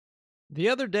The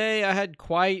other day, I had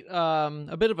quite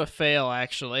a bit of a fail,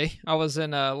 actually. I was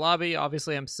in a lobby.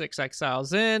 Obviously, I'm 6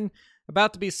 exiles in,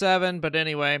 about to be 7. But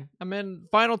anyway, I'm in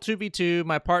final 2v2.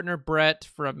 My partner, Brett,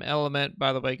 from Element,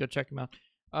 by the way, go check him out,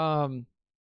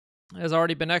 has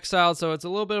already been exiled. So it's a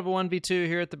little bit of a 1v2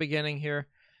 here at the beginning here.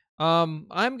 I'm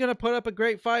going to put up a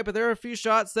great fight, but there are a few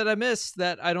shots that I missed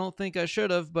that I don't think I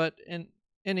should have. But in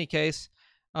any case,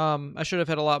 I should have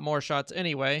hit a lot more shots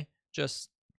anyway, just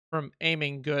from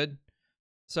aiming good.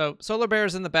 So Solar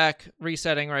Bear's in the back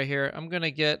resetting right here. I'm going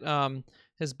to get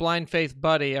his Blind Faith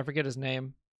buddy. I forget his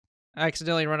name. I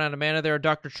accidentally run out of mana there.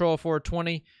 Dr. Troll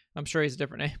 420. I'm sure he's a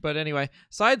different name. But anyway,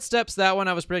 sidesteps that one.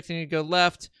 I was predicting he'd go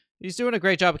left. He's doing a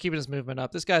great job of keeping his movement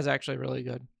up. This guy's actually really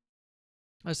good.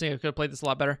 I think I could have played this a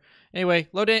lot better. Anyway,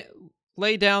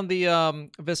 lay down the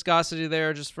viscosity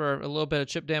there just for a little bit of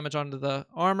chip damage onto the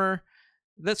armor.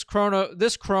 This chrono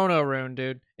rune,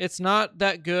 dude. It's not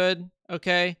that good,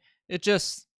 okay? It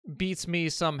just beats me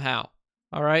somehow.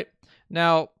 All right.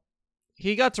 Now,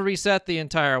 he got to reset the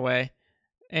entire way.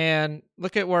 And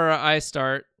look at where I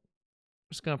start.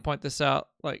 I'm just going to point this out.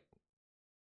 Like,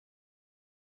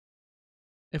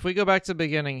 if we go back to the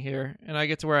beginning here, and I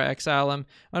get to where I exile him,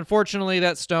 unfortunately,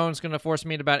 that stone's going to force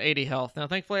me to about 80 health. Now,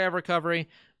 thankfully, I have recovery,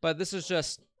 but this is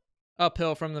just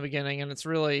uphill from the beginning, and it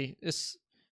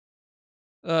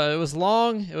was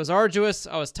long, it was arduous,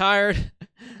 I was tired.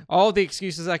 All the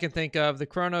excuses I can think of. The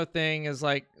chrono thing is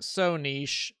like so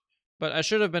niche, but I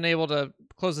should have been able to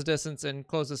close the distance and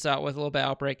close this out with a little bit of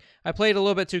Outbreak. I played a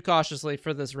little bit too cautiously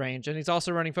for this range, and he's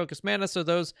also running focus mana, so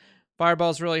those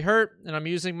fireballs really hurt, and I'm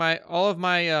using all of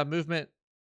my movement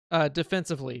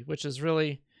defensively, which is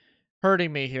really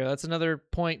hurting me here. That's another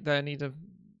point that I need to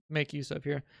make use of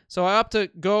here. So I opt to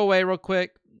go away real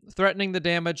quick, threatening the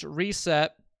damage,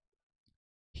 reset.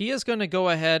 He is going to go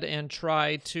ahead and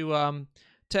try to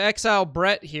exile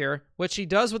Brett here, which he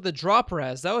does with the drop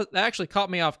res. That actually caught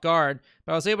me off guard,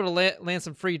 but I was able to land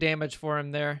some free damage for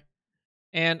him there.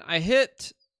 And I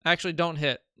actually don't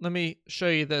hit. Let me show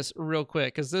you this real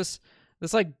quick, because this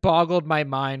like boggled my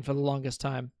mind for the longest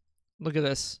time. Look at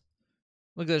this.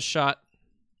 Look at this shot.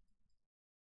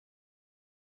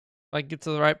 If I get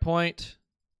to the right point.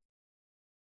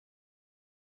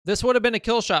 This would have been a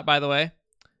kill shot, by the way.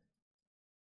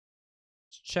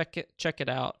 Check it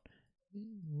out.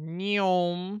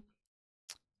 Neom.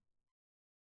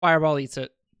 Fireball eats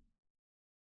it.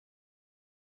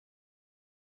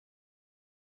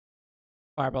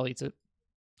 Fireball eats it.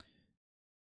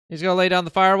 He's going to lay down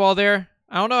the firewall there.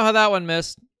 I don't know how that one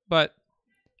missed, but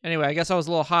anyway, I guess I was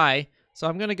a little high. So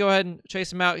I'm going to go ahead and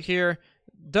chase him out here.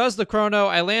 Does the chrono.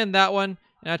 I land that one,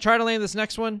 and I try to land this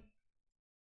next one.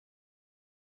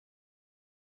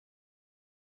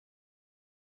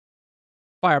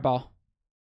 Fireball.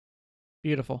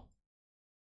 Beautiful.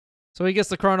 So he gets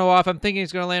the chrono off. I'm thinking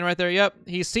he's going to land right there. Yep.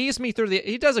 He sees me through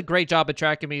he does a great job of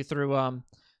tracking me through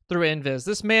invis.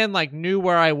 This man like knew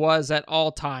where I was at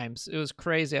all times. It was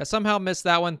crazy. I somehow missed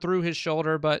that one through his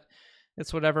shoulder, but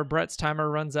it's whatever. Brett's timer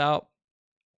runs out.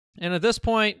 And at this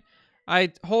point,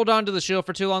 I hold on to the shield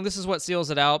for too long. This is what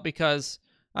seals it out, because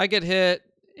I get hit,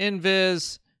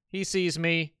 invis, he sees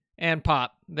me, and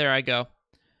pop. There I go.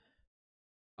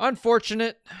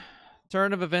 Unfortunate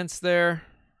turn of events there.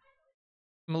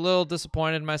 I'm a little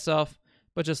disappointed in myself,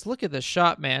 but just look at this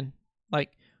shot, man.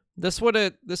 Like, this would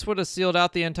have sealed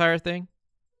out the entire thing.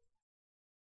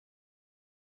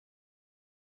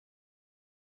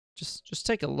 Just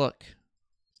take a look.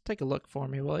 Take a look for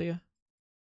me, will you?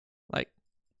 Like,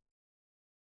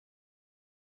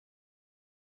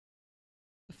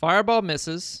 the fireball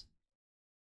misses.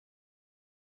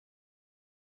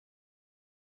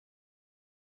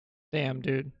 Damn,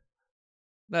 dude.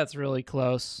 That's really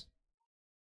close.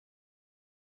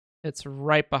 It's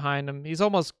right behind him. He's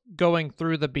almost going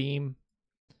through the beam.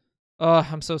 Oh,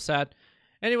 I'm so sad.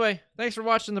 Anyway, thanks for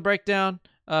watching the breakdown.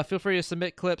 Feel free to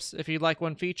submit clips if you'd like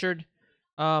one featured.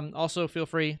 Also, feel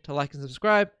free to like and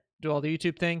subscribe. Do all the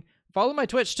YouTube thing. Follow my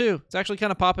Twitch, too. It's actually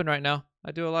kind of popping right now.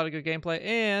 I do a lot of good gameplay,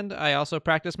 and I also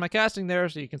practice my casting there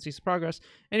so you can see some progress.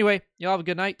 Anyway, y'all have a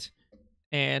good night,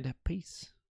 and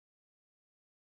peace.